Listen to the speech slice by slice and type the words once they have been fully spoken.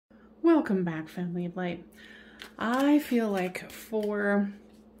Welcome back, family of light. I feel like for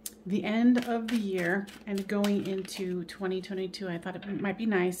the end of the year and going into 2022, I thought it might be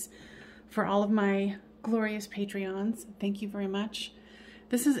nice for all of my glorious Patreons. Thank you very much.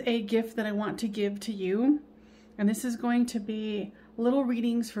 This is a gift that I want to give to you, and this is going to be little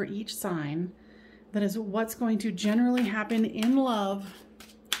readings for each sign. That is what's going to generally happen in love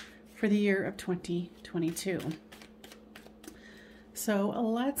for the year of 2022. So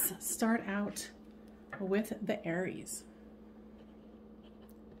let's start out with the Aries.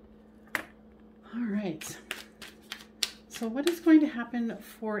 All right. So what is going to happen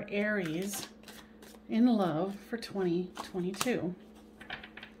for Aries in love for 2022?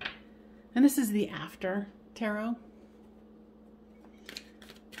 And this is the After Tarot.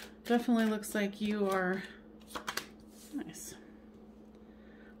 Definitely looks like you are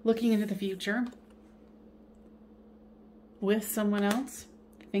looking into the future with someone else,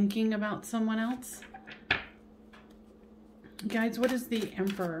 thinking about someone else. Guides, what is the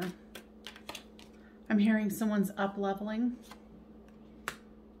Emperor? I'm hearing someone's up-leveling.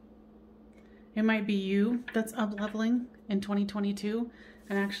 It might be you that's up-leveling in 2022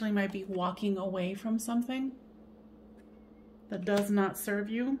 and actually might be walking away from something that does not serve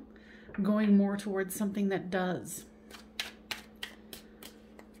you, going more towards something that does.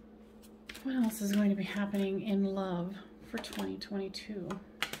 What else is going to be happening in love for 2022?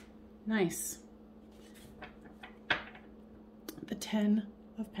 Nice. The 10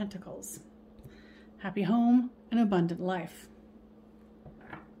 of Pentacles. Happy home and abundant life.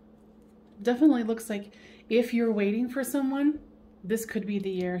 Definitely looks like if you're waiting for someone, this could be the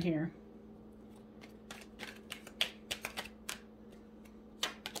year here.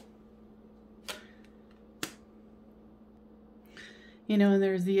 You know, and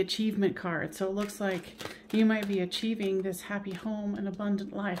there's the achievement card. So it looks like you might be achieving this happy home and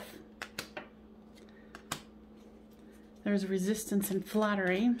abundant life. There's resistance and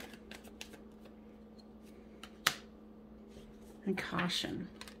flattery. And caution.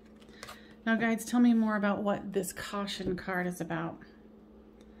 Now, guides, tell me more about what this caution card is about.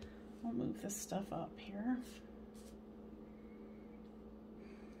 I'll move this stuff up here.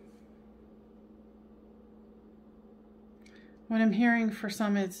 What I'm hearing for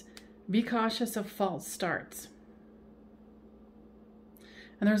some is be cautious of false starts.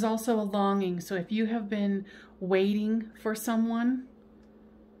 And there's also a longing. So if you have been waiting for someone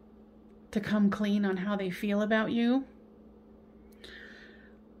to come clean on how they feel about you,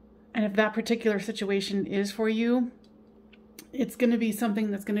 and if that particular situation is for you, it's going to be something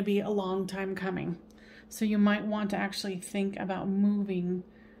that's going to be a long time coming. So you might want to actually think about moving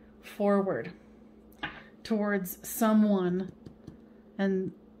forward towards someone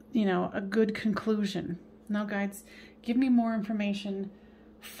and, you know, a good conclusion. Now, guides, give me more information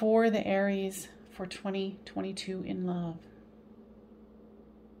for the Aries for 2022 in love.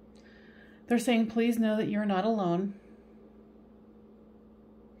 They're saying, please know that you're not alone.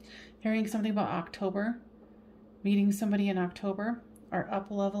 Hearing something about October, meeting somebody in October, or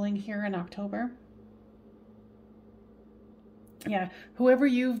up-leveling here in October. Yeah, whoever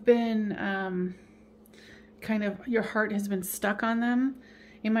you've been kind of, your heart has been stuck on them,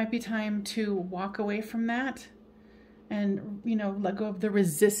 it might be time to walk away from that and, you know, let go of the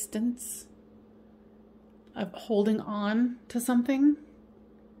resistance of holding on to something.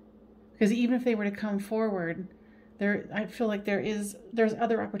 Because even if they were to come forward, I feel like there's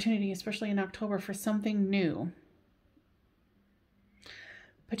other opportunity, especially in October, for something new.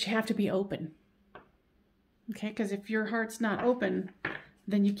 But you have to be open. Okay, because if your heart's not open,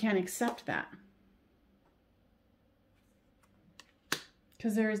 then you can't accept that.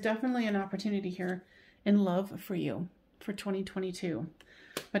 Because there is definitely an opportunity here in love for you for 2022.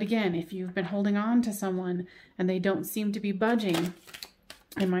 But again, if you've been holding on to someone and they don't seem to be budging,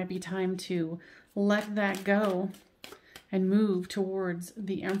 it might be time to let that go and move towards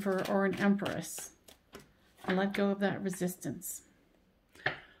the Emperor or an Empress. And let go of that resistance.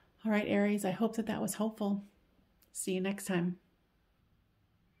 All right, Aries, I hope that that was helpful. See you next time.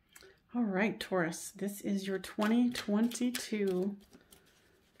 All right, Taurus, this is your 2022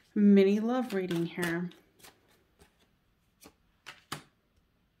 mini love reading here.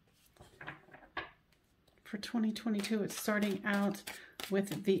 For 2022, it's starting out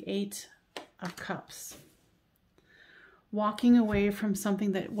with the 8 of Cups. Walking away from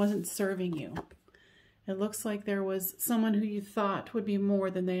something that wasn't serving you. It looks like there was someone who you thought would be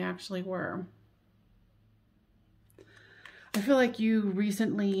more than they actually were. I feel like you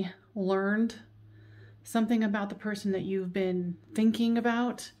recently learned something about the person that you've been thinking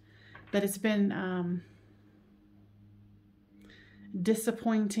about, that it's been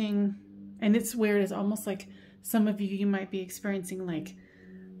disappointing. And it's weird. It's almost like some of you might be experiencing like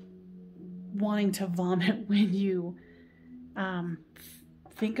wanting to vomit when you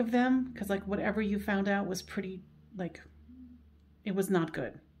think of them. Because like whatever you found out was pretty, like, it was not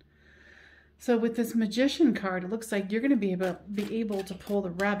good. So with this Magician card, it looks like you're going to be able to pull the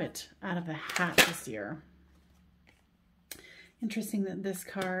rabbit out of the hat this year. Interesting that this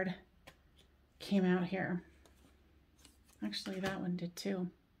card came out here. Actually, that one did too.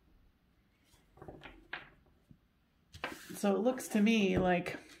 So it looks to me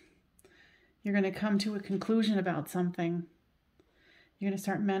like you're going to come to a conclusion about something. You're going to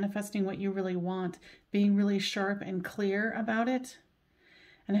start manifesting what you really want, being really sharp and clear about it.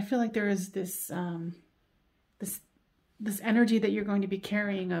 And I feel like there is this this energy that you're going to be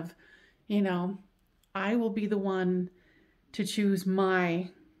carrying of, you know, I will be the one to choose my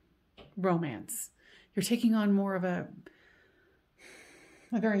romance. You're taking on more of a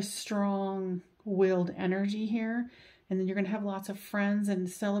very strong-willed energy here. And then you're going to have lots of friends and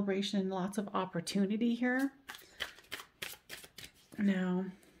celebration and lots of opportunity here. Now,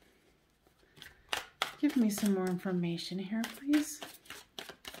 give me some more information here, please.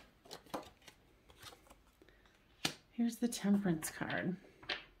 Here's the Temperance card.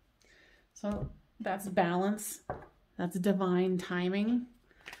 So that's balance. That's divine timing.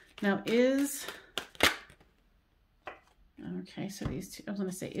 Now okay, so these two, I was going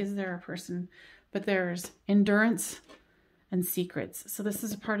to say, is there a person? But there's endurance and secrets. So this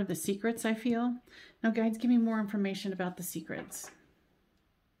is a part of the secrets, I feel. Now, guides, give me more information about the secrets.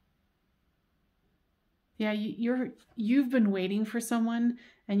 Yeah, you've been waiting for someone,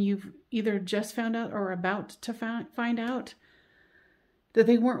 and you've either just found out or about to find out that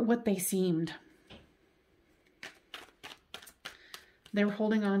they weren't what they seemed. They were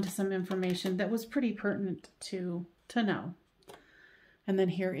holding on to some information that was pretty pertinent to know. And then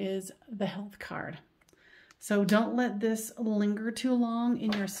here is the Health card. So don't let this linger too long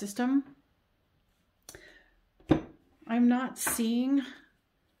in your system. I'm not seeing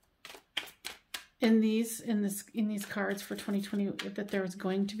in these cards for 2020 that there's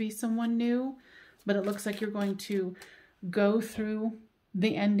going to be someone new, but it looks like you're going to go through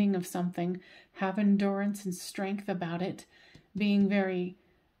the ending of something, have endurance and strength about it, being very,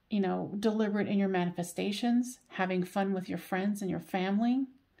 you know, deliberate in your manifestations, having fun with your friends and your family,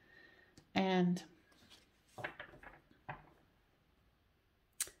 and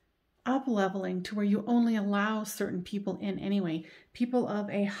up-leveling to where you only allow certain people in anyway, people of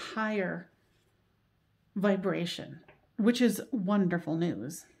a higher vibration, which is wonderful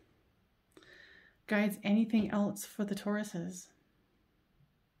news. Guides, anything else for the Tauruses?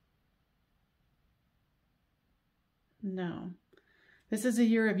 No. This is a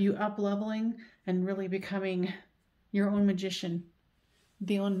year of you up-leveling and really becoming your own magician,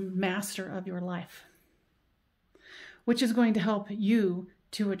 the own master of your life, which is going to help you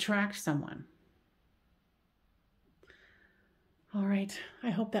to attract someone. All right.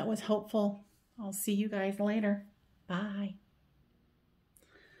 I hope that was helpful. I'll see you guys later. Bye.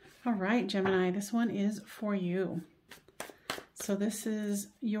 All right, Gemini, this one is for you. So this is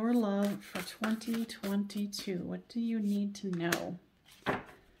your love for 2022. What do you need to know?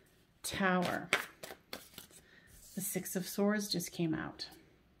 Tower. The Six of Swords just came out.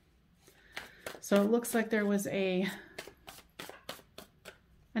 So it looks like there was an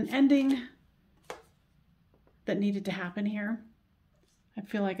ending that needed to happen here. I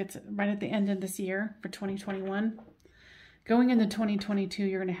feel like it's right at the end of this year for 2021. Going into 2022,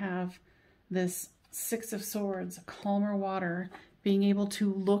 you're going to have this Six of Swords, calmer water, being able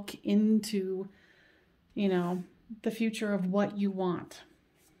to look into, you know, the future of what you want.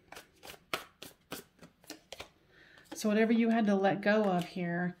 So whatever you had to let go of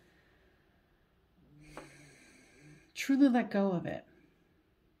here, truly let go of it.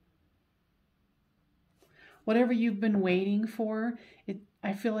 Whatever you've been waiting for,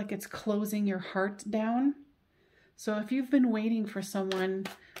 I feel like it's closing your heart down. So if you've been waiting for someone,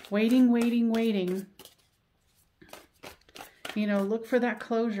 waiting, you know, look for that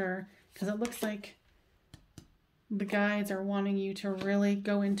closure, because it looks like the guides are wanting you to really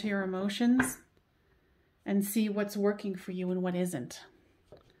go into your emotions and see what's working for you and what isn't.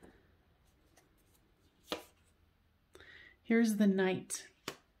 Here's the Knight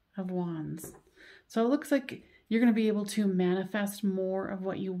of Wands. So it looks like you're going to be able to manifest more of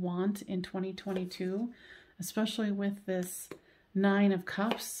what you want in 2022, especially with this Nine of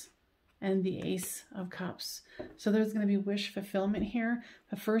Cups and the Ace of Cups. So there's going to be wish fulfillment here,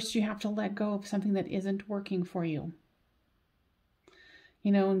 but first you have to let go of something that isn't working for you.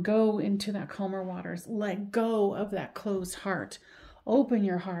 You know, and go into that calmer waters. Let go of that closed heart. open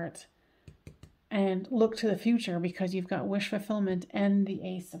your heart and look to the future, because you've got wish fulfillment and the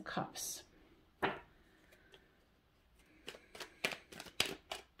Ace of Cups.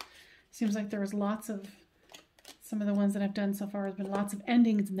 Seems like there was lots of, some of the ones that I've done so far has been lots of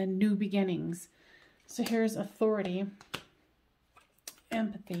endings and then new beginnings. So here's authority,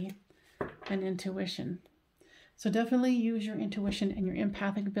 empathy, and intuition. So definitely use your intuition and your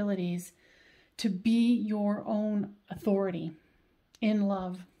empathic abilities to be your own authority in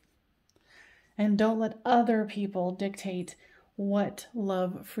love. And don't let other people dictate what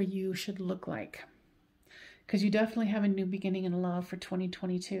love for you should look like. Because you definitely have a new beginning in love for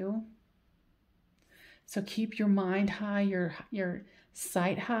 2022. So keep your mind high, your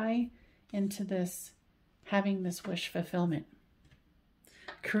sight high into this, having this wish fulfillment.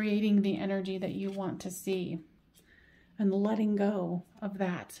 Creating the energy that you want to see. And letting go of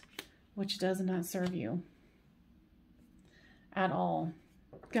that which does not serve you at all.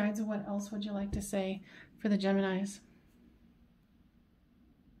 Guides, what else would you like to say for the Geminis?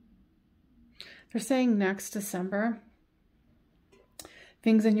 They're saying next December,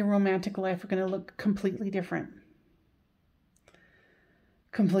 things in your romantic life are going to look completely different.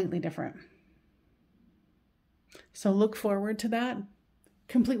 Completely different. So look forward to that.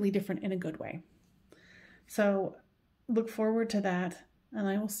 Completely different in a good way. So look forward to that, and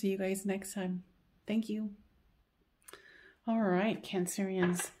I will see you guys next time. Thank you. All right,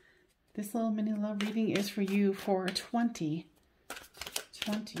 Cancerians, this little mini love reading is for you for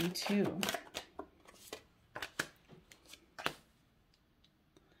 2022.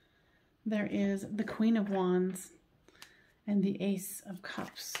 There is the Queen of Wands and the Ace of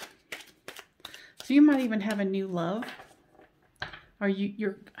Cups. So you might even have a new love. Or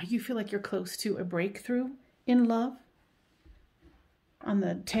you feel like you're close to a breakthrough in love on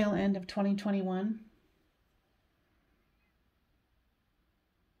the tail end of 2021.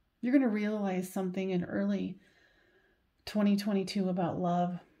 You're going to realize something in early 2022 about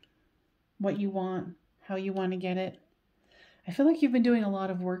love, what you want, how you want to get it. I feel like you've been doing a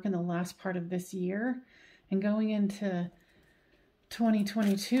lot of work in the last part of this year, and going into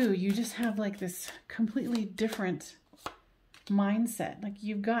 2022, you just have like this completely different mindset. Like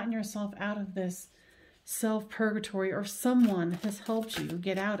you've gotten yourself out of this self-purgatory, or someone has helped you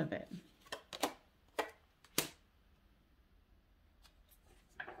get out of it.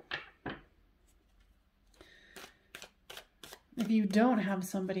 If you don't have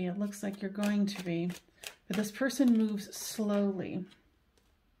somebody, it looks like you're going to be, but this person moves slowly.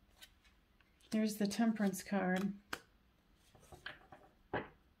 Here's the Temperance card.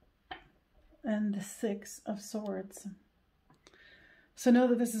 And the Six of Swords. So know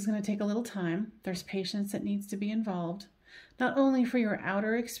that this is going to take a little time. There's patience that needs to be involved, not only for your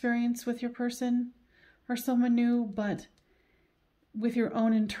outer experience with your person or someone new, but with your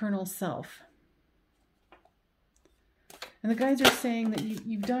own internal self. And the guides are saying that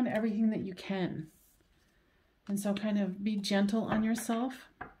you've done everything that you can. And so kind of be gentle on yourself,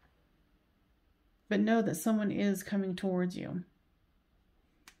 but know that someone is coming towards you.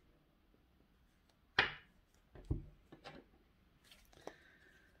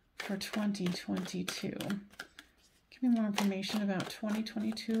 For 2022. Give me more information about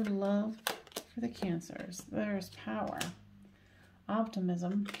 2022 love for the Cancers. There's power,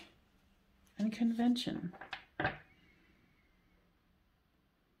 optimism, and convention.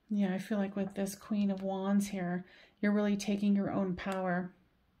 Yeah, I feel like with this Queen of Wands here, you're really taking your own power.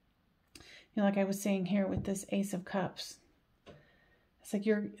 You know, like I was saying here with this Ace of Cups. It's like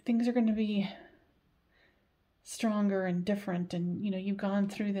things are going to be stronger and different, and you know, you've gone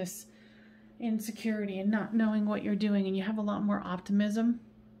through this insecurity and not knowing what you're doing, and you have a lot more optimism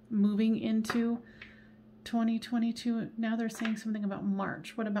moving into 2022. Now they're saying something about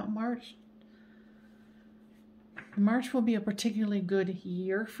March. What about March? March will be a particularly good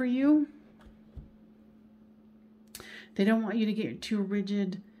year for you. They don't want you to get too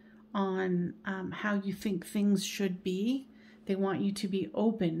rigid on how you think things should be. They want you to be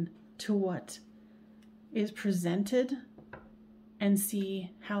open to what is presented and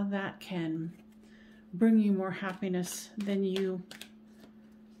see how that can bring you more happiness than you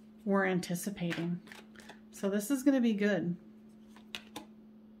were anticipating. So this is going to be good.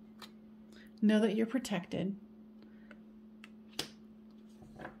 Know that you're protected.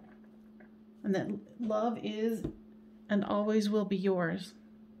 And that love is and always will be yours.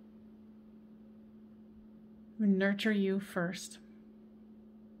 Nurture you first.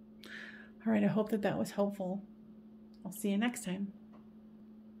 All right, I hope that was helpful. I'll see you next time.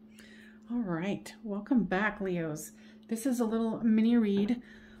 All right, welcome back, Leos. This is a little mini read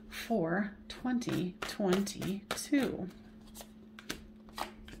for 2022.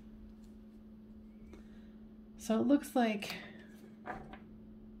 So it looks like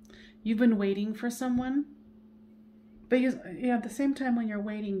you've been waiting for someone, but at the same time when you're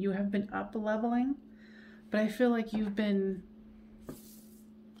waiting, you have been up leveling, but I feel like you've been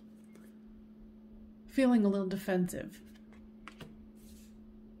feeling a little defensive.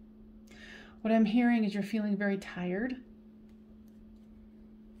 What I'm hearing is you're feeling very tired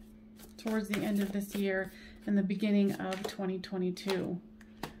towards the end of this year and the beginning of 2022.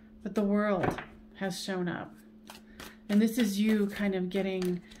 But the world has shown up. And this is you kind of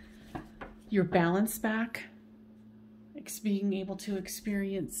getting your balance back, being able to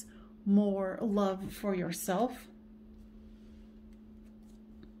experience more love for yourself.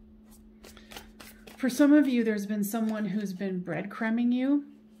 For some of you, there's been someone who's been breadcrumbing you,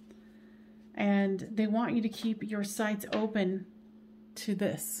 and they want you to keep your sights open to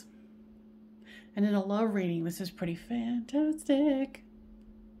this. And in a love reading, this is pretty fantastic.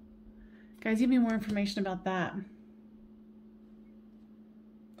 Guys, give me more information about that.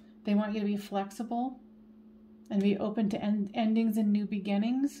 They want you to be flexible and be open to endings and new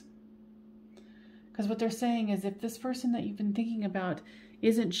beginnings. Because what they're saying is if this person that you've been thinking about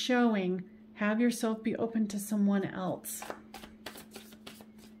isn't showing, have yourself be open to someone else.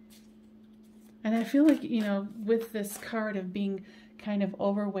 And I feel like, you know, with this card of being kind of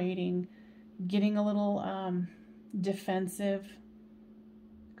overweighting, getting a little defensive,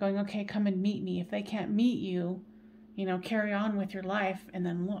 going, okay, come and meet me. If they can't meet you, you know, carry on with your life, and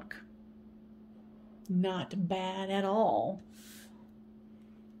then look. Not bad at all.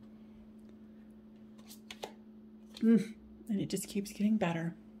 And it just keeps getting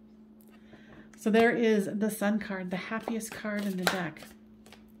better. So there is the Sun card, the happiest card in the deck.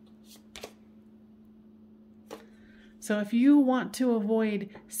 So if you want to avoid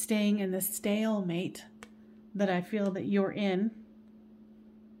staying in the stalemate that I feel that you're in,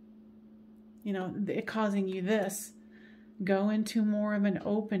 you know, it causing you this, go into more of an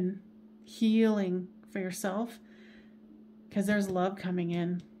open healing for yourself, because there's love coming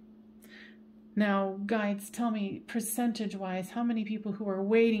in. Now, guides, tell me percentage-wise, how many people who are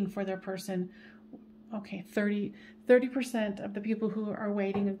waiting for their person? Okay, 30% of the people who are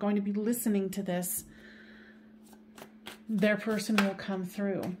waiting are going to be listening to this. Their person will come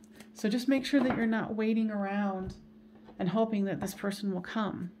through. So just make sure that you're not waiting around and hoping that this person will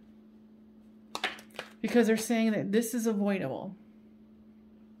come. Because they're saying that this is avoidable.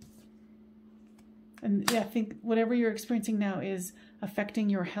 And yeah, I think whatever you're experiencing now is affecting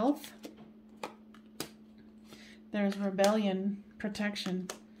your health. There's rebellion, protection,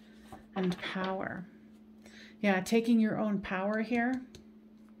 and power. Yeah, taking your own power here.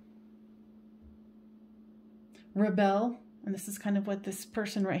 Rebel, and this is kind of what this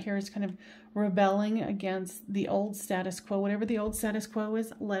person right here is kind of rebelling against the old status quo. Whatever the old status quo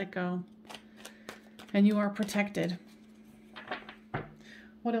is, let it go. And you are protected.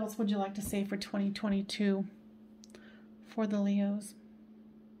 What else would you like to say for 2022 for the Leos?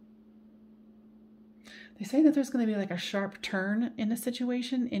 They say that there's going to be like a sharp turn in a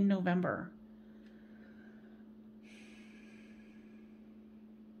situation in November.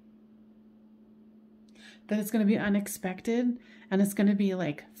 That it's going to be unexpected and it's going to be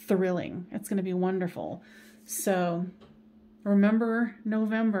like thrilling. It's going to be wonderful. So remember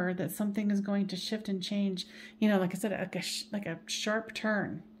November, that something is going to shift and change. You know, like I said, like a sharp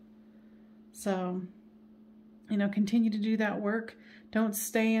turn. So, you know, continue to do that work. Don't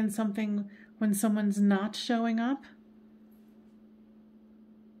stay in something when someone's not showing up.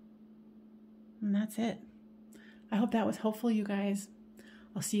 And that's it. I hope that was helpful, you guys.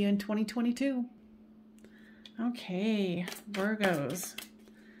 I'll see you in 2022. Okay, Virgos.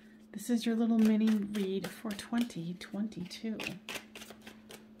 This is your little mini read for 2022.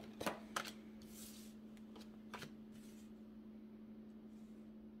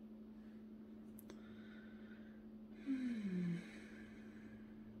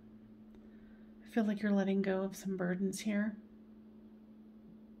 I feel like you're letting go of some burdens here.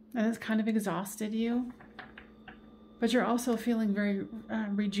 And it's kind of exhausted you. But you're also feeling very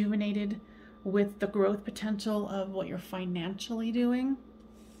rejuvenated with the growth potential of what you're financially doing.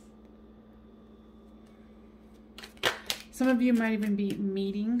 Some of you might even be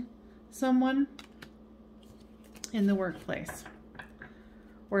meeting someone in the workplace.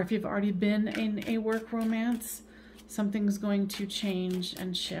 Or if you've already been in a work romance, something's going to change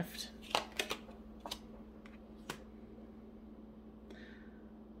and shift.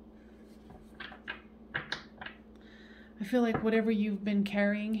 I feel like whatever you've been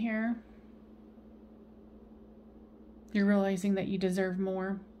carrying here, you're realizing that you deserve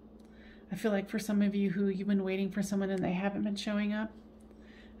more. I feel like for some of you who you've been waiting for someone and they haven't been showing up,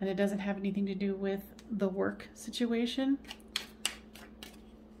 and it doesn't have anything to do with the work situation,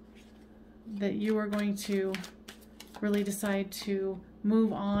 that you are going to really decide to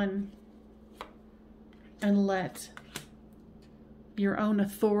move on and let your own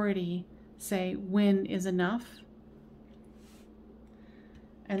authority say when is enough.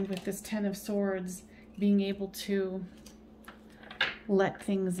 And with this Ten of Swords, being able to let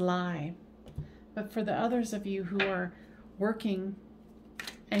things lie. But for the others of you who are working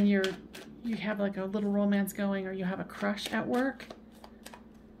and you have like a little romance going, or you have a crush at work,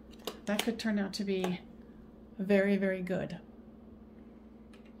 that could turn out to be very, very good.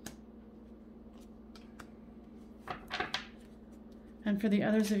 And for the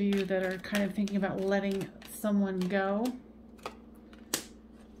others of you that are kind of thinking about letting someone go,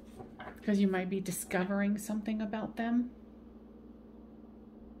 because you might be discovering something about them,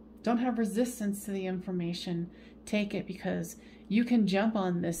 don't have resistance to the information. Take it, because you can jump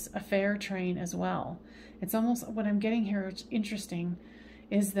on this affair train as well. It's almost what I'm getting here, which is interesting,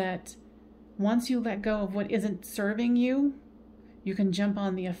 is that once you let go of what isn't serving you, you can jump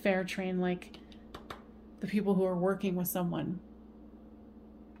on the affair train like the people who are working with someone.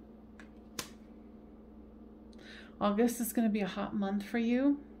 August is going to be a hot month for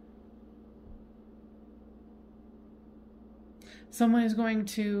you. Someone is going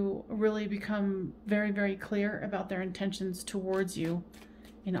to really become very, very clear about their intentions towards you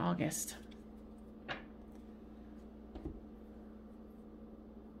in August.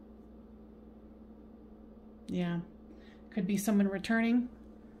 Yeah, could be someone returning,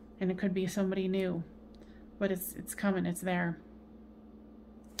 and it could be somebody new, but it's coming, it's there.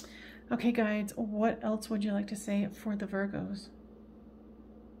 Okay, guides, what else would you like to say for the Virgos?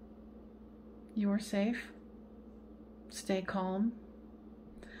 You are safe. Stay calm.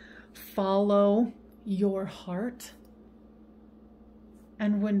 Follow your heart.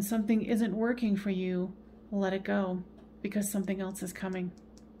 And when something isn't working for you, let it go, because something else is coming.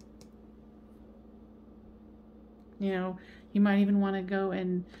 You know, you might even want to go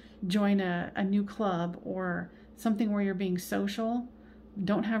and join a new club or something where you're being social.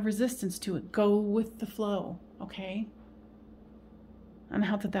 Don't have resistance to it. Go with the flow, okay? And I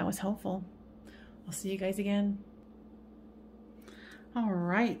hope that was helpful. I'll see you guys again. All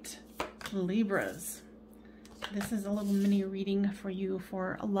right, Libras. This is a little mini reading for you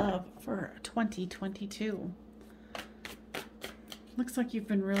for love for 2022. Looks like you've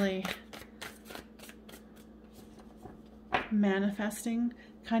been really manifesting,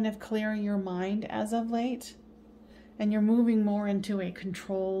 kind of clearing your mind as of late. And you're moving more into a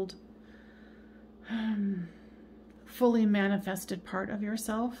controlled, fully manifested part of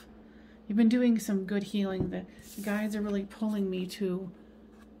yourself. You've been doing some good healing. The guides are really pulling me to,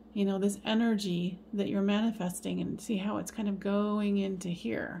 you know, this energy that you're manifesting, and see how it's kind of going into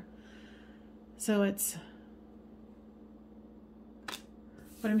here. So it's,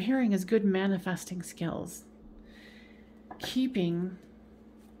 what I'm hearing is good manifesting skills. Keeping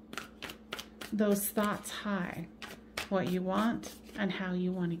those thoughts high. What you want and how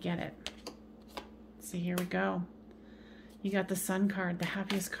you want to get it. See, here we go. You got the Sun card, the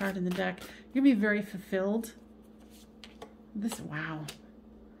happiest card in the deck. You're going to be very fulfilled. Wow.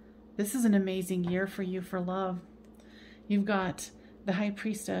 This is an amazing year for you for love. You've got the High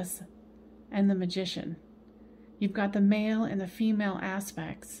Priestess and the Magician. You've got the male and the female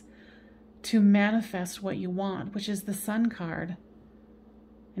aspects to manifest what you want, which is the Sun card.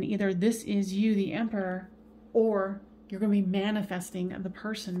 And either this is you, the Emperor, or you're going to be manifesting the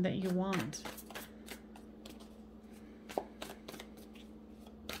person that you want.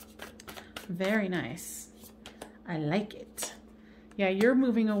 Very nice. I like it. Yeah, you're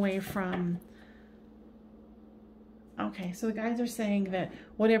moving away from... Okay, so the guides are saying that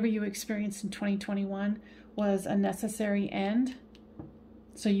whatever you experienced in 2021 was a necessary end,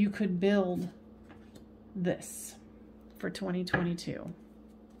 so you could build this for 2022.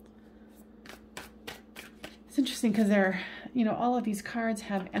 It's interesting because they're, you know, all of these cards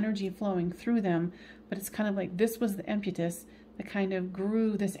have energy flowing through them, but it's kind of like this was the impetus that kind of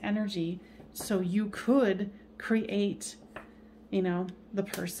grew this energy so you could create, you know, the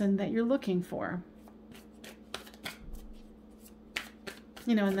person that you're looking for.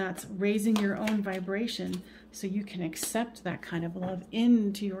 You know, and that's raising your own vibration so you can accept that kind of love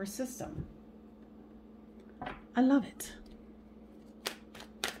into your system. I love it.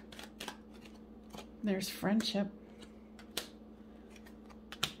 There's friendship,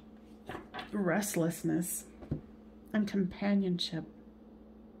 restlessness, and companionship.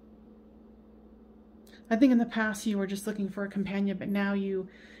 I think in the past you were just looking for a companion, but now you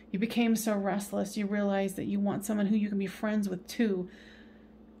became so restless, you realize that you want someone who you can be friends with too.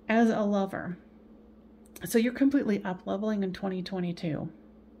 as a lover. So you're completely up leveling in 2022.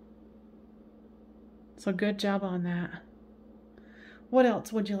 So good job on that. What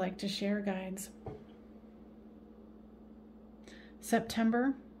else would you like to share, guides?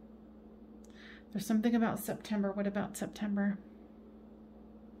 September. There's something about September. What about September?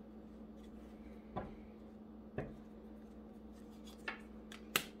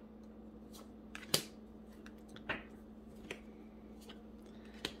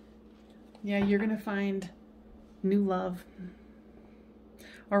 Yeah, you're going to find new love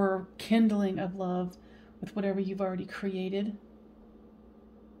or kindling of love with whatever you've already created.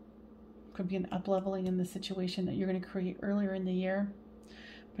 Could be an up-leveling in the situation that you're going to create earlier in the year.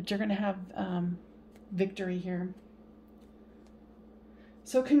 But you're going to have victory here.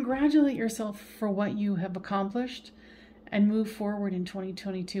 So congratulate yourself for what you have accomplished and move forward in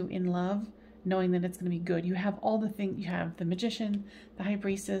 2022 in love, knowing that it's going to be good. You have all the things. You have the Magician, the High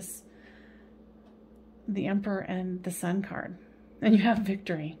Priestess, the Emperor, and the Sun card. And you have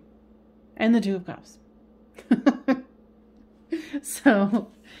victory. And the Two of Cups.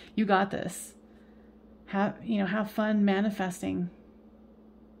 So you got this. Have fun manifesting.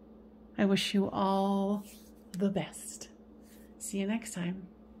 I wish you all the best. See you next time.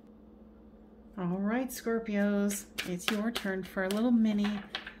 All right, Scorpios, it's your turn for a little mini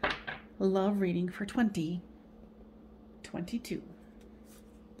love reading for 2022.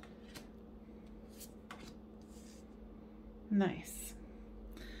 Nice.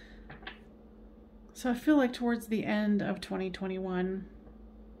 So I feel like towards the end of 2021,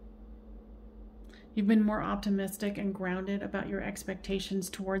 you've been more optimistic and grounded about your expectations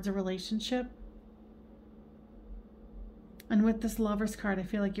towards a relationship. And with this Lover's card, I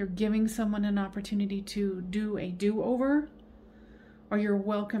feel like you're giving someone an opportunity to do a do-over, or you're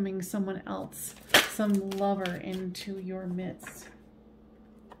welcoming someone else, some lover, into your midst.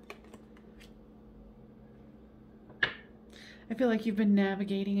 I feel like you've been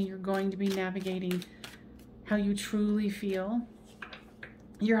navigating, and you're going to be navigating how you truly feel.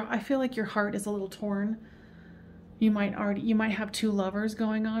 I feel like your heart is a little torn. You might have two lovers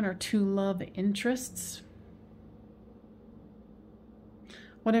going on, or two love interests.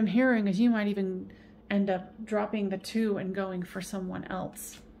 What I'm hearing is you might even end up dropping the two and going for someone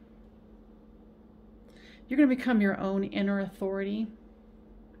else. You're going to become your own inner authority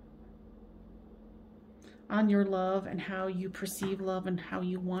on your love and how you perceive love and how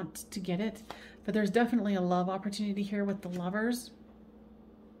you want to get it. But there's definitely a love opportunity here with the Lovers.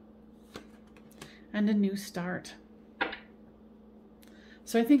 And a new start.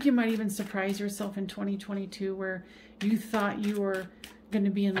 So I think you might even surprise yourself in 2022 where you thought you were going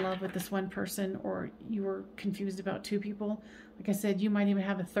to be in love with this one person, or you were confused about two people. Like I said, you might even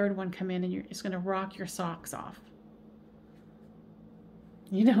have a third one come in, and it's going to rock your socks off.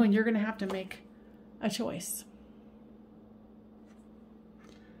 And you're going to have to make a choice.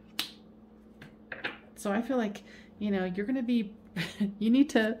 So I feel like, you're going to be, you need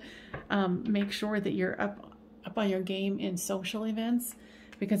to make sure that you're up on your game in social events,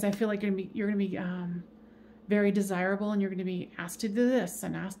 because I feel like you're going to be very desirable, and you're going to be asked to do this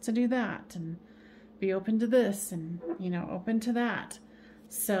and asked to do that, and be open to this and, open to that.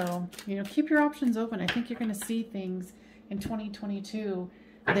 So, keep your options open. I think you're going to see things in 2022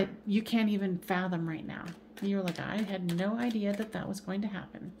 that you can't even fathom right now. You're like, I had no idea that that was going to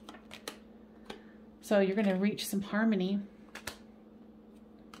happen. So you're going to reach some harmony.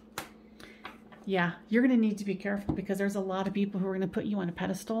 Yeah, you're going to need to be careful, because there's a lot of people who are going to put you on a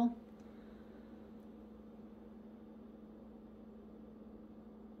pedestal.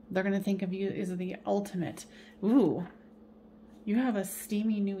 They're going to think of you as the ultimate. Ooh, you have a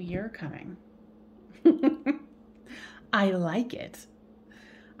steamy new year coming. I like it.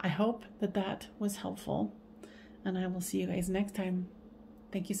 I hope that was helpful. And I will see you guys next time.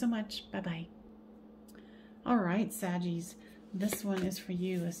 Thank you so much. Bye-bye. All right, Saggies. This one is for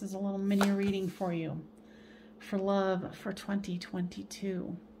you. This is a little mini reading for you. For love for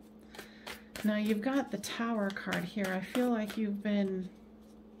 2022. Now, you've got the Tower card here. I feel like you've been...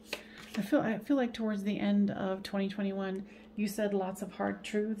 I feel like towards the end of 2021, you said lots of hard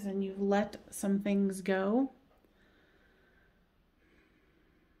truths and you've let some things go.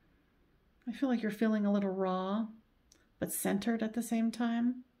 I feel like you're feeling a little raw, but centered at the same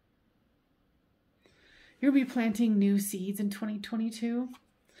time. You'll be planting new seeds in 2022.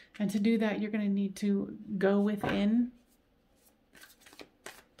 And to do that, you're going to need to go within.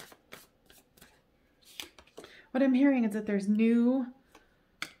 What I'm hearing is that there's new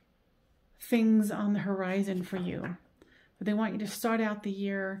things on the horizon for you. But they want you to start out the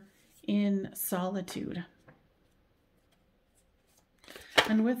year in solitude.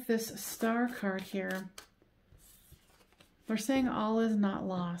 And with this Star card here, they're saying all is not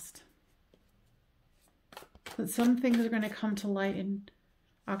lost. That some things are going to come to light in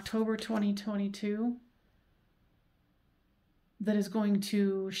October 2022 that is going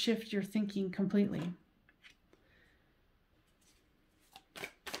to shift your thinking completely.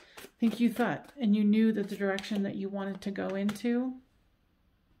 I think you thought and you knew that the direction that you wanted to go into,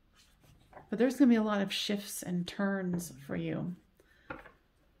 but there's going to be a lot of shifts and turns for you.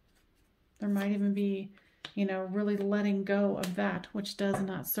 There might even be, you know, really letting go of that which does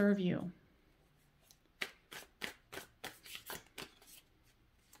not serve you.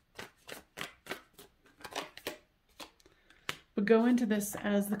 But go into this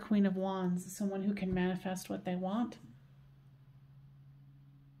as the Queen of Wands, someone who can manifest what they want.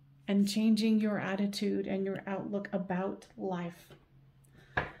 And changing your attitude and your outlook about life.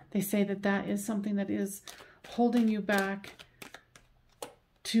 They say that that is something that is holding you back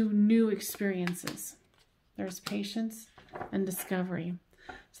to new experiences. There's patience and discovery.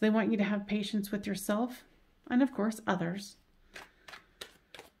 So they want you to have patience with yourself and, of course, others.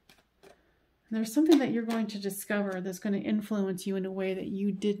 And there's something that you're going to discover that's going to influence you in a way that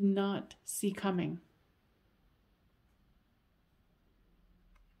you did not see coming.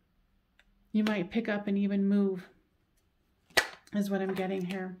 You might pick up and even move, is what I'm getting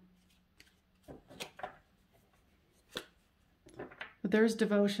here. But there's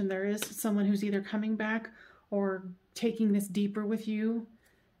devotion. There is someone who's either coming back or taking this deeper with you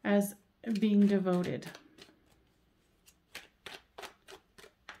as being devoted.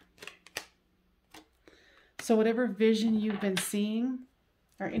 So whatever vision you've been seeing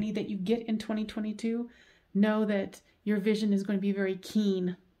or any that you get in 2022, know that your vision is going to be very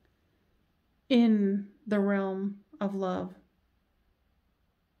keen in the realm of love.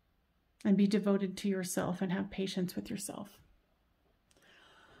 And be devoted to yourself and have patience with yourself.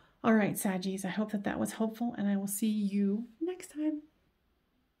 All right, Saggies, I hope that that was helpful, and I will see you next time.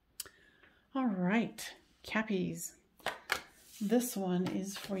 All right, Cappies. This one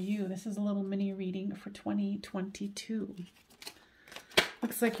is for you. This is a little mini reading for 2022.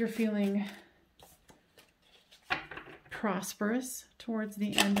 Looks like you're feeling prosperous towards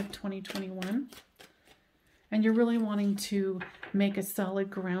the end of 2021. And you're really wanting to make a solid,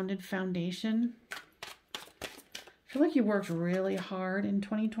 grounded foundation. I feel like you worked really hard in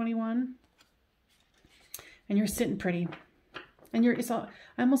 2021. And you're sitting pretty. And I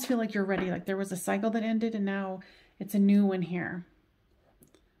almost feel like you're ready. Like there was a cycle that ended and now it's a new one here.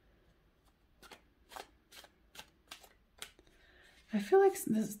 I feel like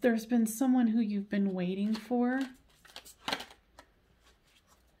there's been someone who you've been waiting for.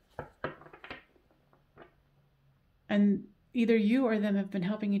 And either you or them have been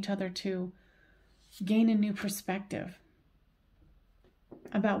helping each other to gain a new perspective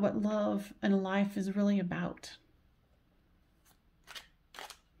about what love and life is really about.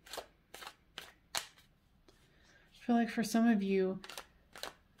 I feel like for some of you,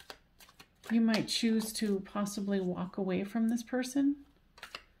 you might choose to possibly walk away from this person,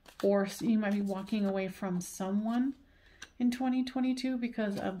 or you might be walking away from someone in 2022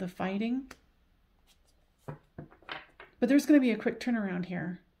 because of the fighting. But there's going to be a quick turnaround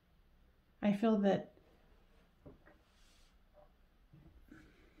here. I feel that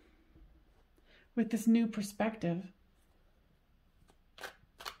with this new perspective,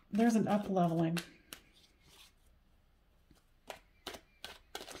 there's an up-leveling.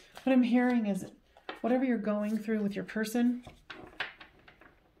 What I'm hearing is whatever you're going through with your person,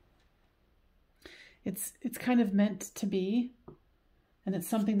 it's kind of meant to be, and it's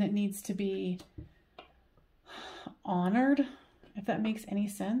something that needs to be honored, if that makes any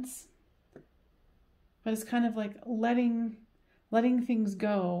sense. But it's kind of like letting things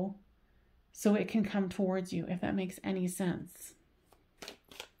go so it can come towards you, if that makes any sense.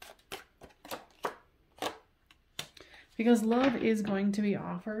 Because love is going to be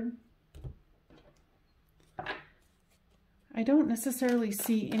offered. I don't necessarily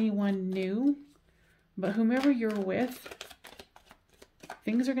see anyone new, but whomever you're with,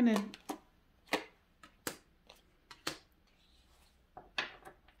 things are going to...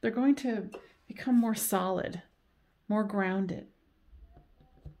 They're going to become more solid, more grounded.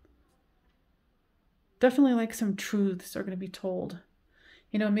 Definitely like some truths are going to be told.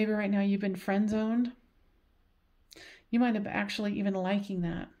 You know, maybe right now you've been friend-zoned. You might have actually even liking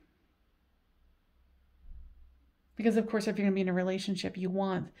that. Because of course, if you're going to be in a relationship, you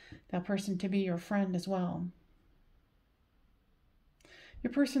want that person to be your friend as well.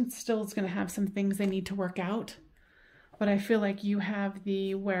 Your person still is going to have some things they need to work out. But I feel like you have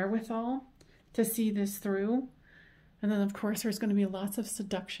the wherewithal to see this through And then, of course, there's going to be lots of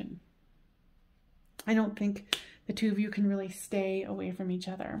seduction. I don't think the two of you can really stay away from each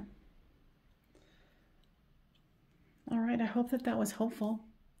other. All right, I hope that that was helpful.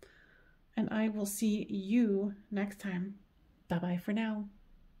 And I will see you next time. Bye-bye for now.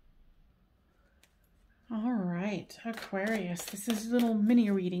 All right, Aquarius, this is a little mini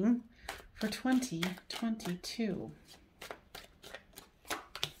reading for 2022.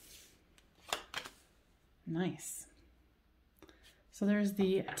 Nice. So there's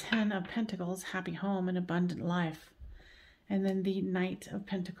the 10 of Pentacles, happy home and abundant life. And then the Knight of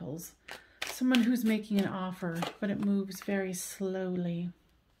Pentacles, someone who's making an offer, but it moves very slowly.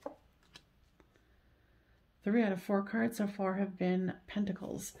 3 out of 4 cards so far have been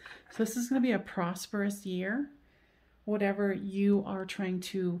Pentacles. So this is going to be a prosperous year. Whatever you are trying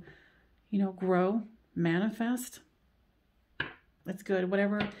to, grow, manifest, it's good.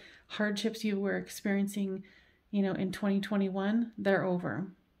 Whatever hardships you were experiencing, in 2021, they're over.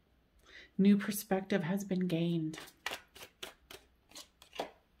 New perspective has been gained.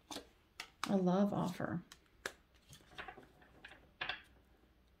 A love offer.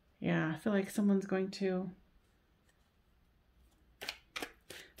 Yeah, I feel like someone's going to...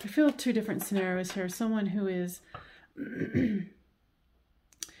 I feel 2 different scenarios here. Someone who is... You're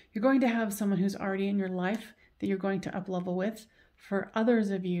going to have someone who's already in your life that you're going to up-level with. For others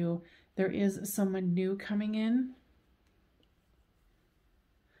of you, there is someone new coming in.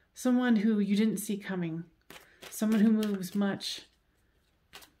 Someone who you didn't see coming. Someone who moves much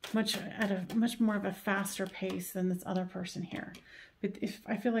more of a faster pace than this other person here. But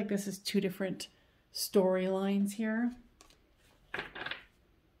I feel like this is 2 different storylines here.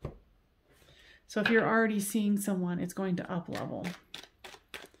 So if you're already seeing someone, it's going to up level.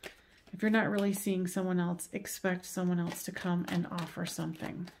 If you're not really seeing someone else, expect someone else to come and offer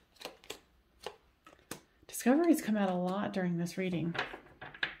something. Discoveries come out a lot during this reading.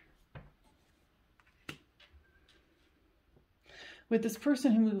 With this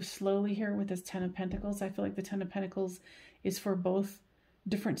person who moves slowly here with this 10 of Pentacles, I feel like the 10 of Pentacles is for both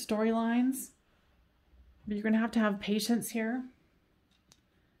different storylines. But you're going to have patience here.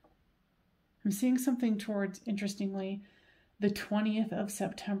 I'm seeing something towards, interestingly, the 20th of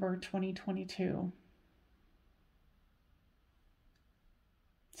September, 2022.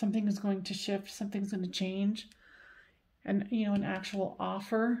 Something is going to shift. Something's going to change. And, an actual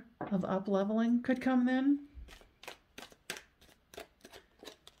offer of up-leveling could come then.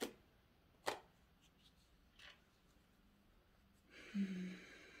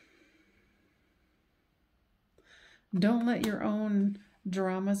 Don't let your own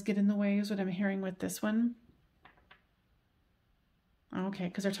dramas get in the way is what I'm hearing with this one. Okay,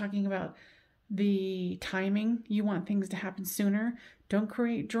 because they're talking about the timing. You want things to happen sooner. Don't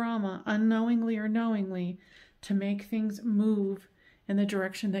create drama unknowingly or knowingly to make things move in the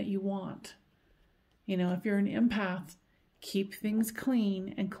direction that you want. If you're an empath, keep things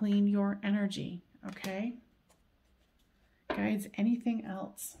clean and clean your energy, okay? Guys, anything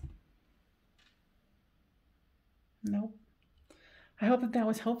else? Nope. I hope that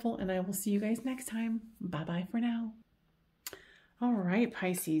was helpful, and I will see you guys next time. Bye-bye for now. All right,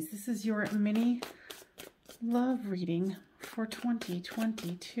 Pisces, this is your mini love reading for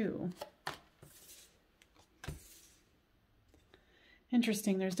 2022.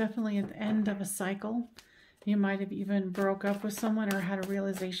 Interesting. There's definitely an end of a cycle. You might have even broke up with someone or had a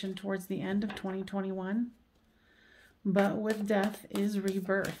realization towards the end of 2021. But with death is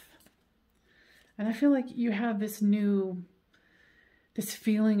rebirth. And I feel like you have this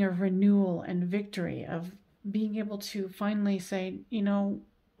feeling of renewal and victory, of being able to finally say,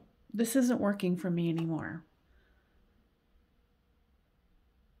 this isn't working for me anymore.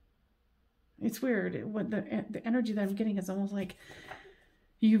 It's weird. What the energy that I'm getting is almost like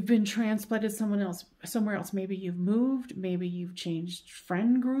you've been transplanted somewhere else. Maybe you've moved, maybe you've changed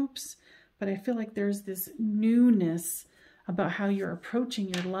friend groups, but I feel like there's this newness about how you're approaching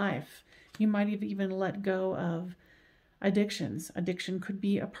your life. You might have even let go of addictions. Addiction could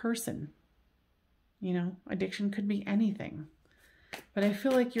be a person. Addiction could be anything. But I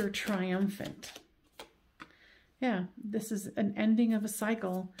feel like you're triumphant. Yeah, this is an ending of a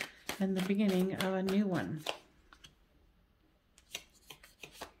cycle and the beginning of a new one.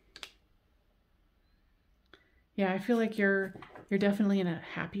 Yeah, I feel like you're definitely in a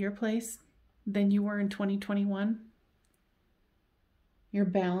happier place than you were in 2021. You're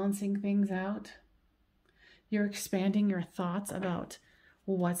balancing things out. You're expanding your thoughts about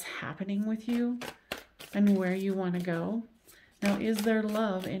what's happening with you and where you want to go. Now, is there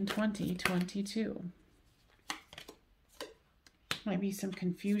love in 2022? Might be some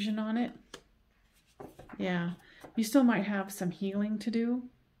confusion on it. Yeah, You still might have some healing to do.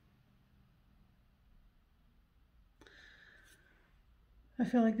 I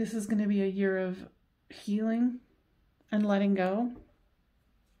feel like this is going to be a year of healing and letting go.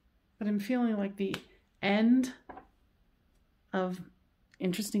 But I'm feeling like the end of,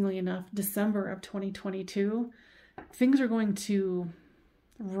 interestingly enough, December of 2022, things are going to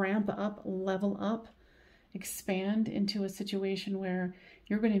ramp up, level up, expand into a situation where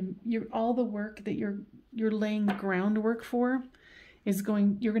you're all the work that you're laying the groundwork for you're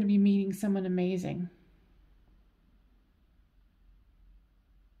going to be meeting someone amazing.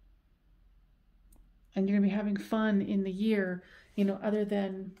 And you're going to be having fun in the year, you know, other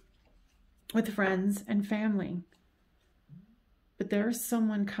than with friends and family. But there's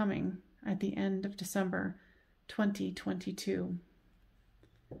someone coming at the end of December 2022.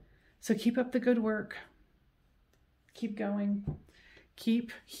 So keep up the good work. Keep going.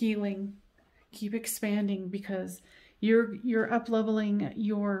 Keep healing. Keep expanding, because you're up-leveling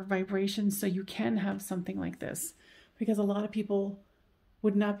your vibrations so you can have something like this, because a lot of people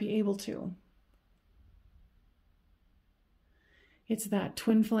would not be able to. It's that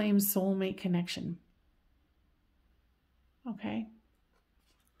twin flame soulmate connection. Okay?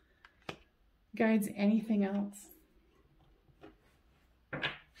 Guides, anything else?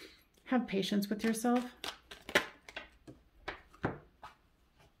 Have patience with yourself.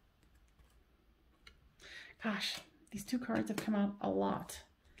 Gosh, these two cards have come out a lot.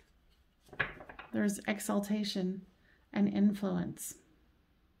 There's exaltation and influence.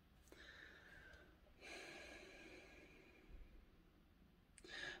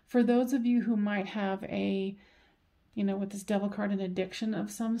 For those of you who might have a, you know, with this devil card, an addiction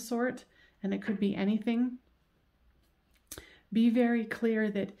of some sort, and it could be anything, be very clear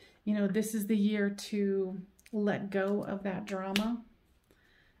that, you know, this is the year to let go of that drama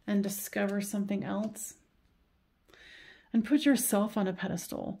and discover something else. And put yourself on a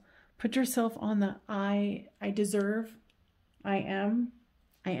pedestal. Put yourself on the I deserve, I am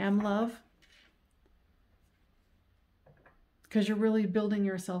love. Because you're really building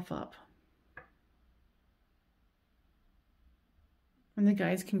yourself up. And the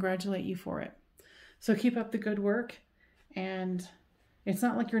guys congratulate you for it. So keep up the good work. And it's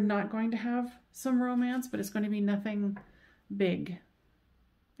not like you're not going to have some romance, but it's going to be nothing big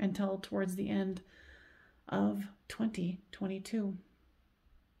until towards the end of 2022.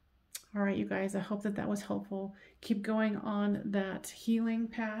 All right, you guys, I hope that was helpful. Keep going on that healing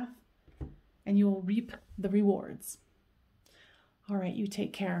path and you will reap the rewards. All right, you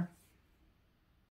take care.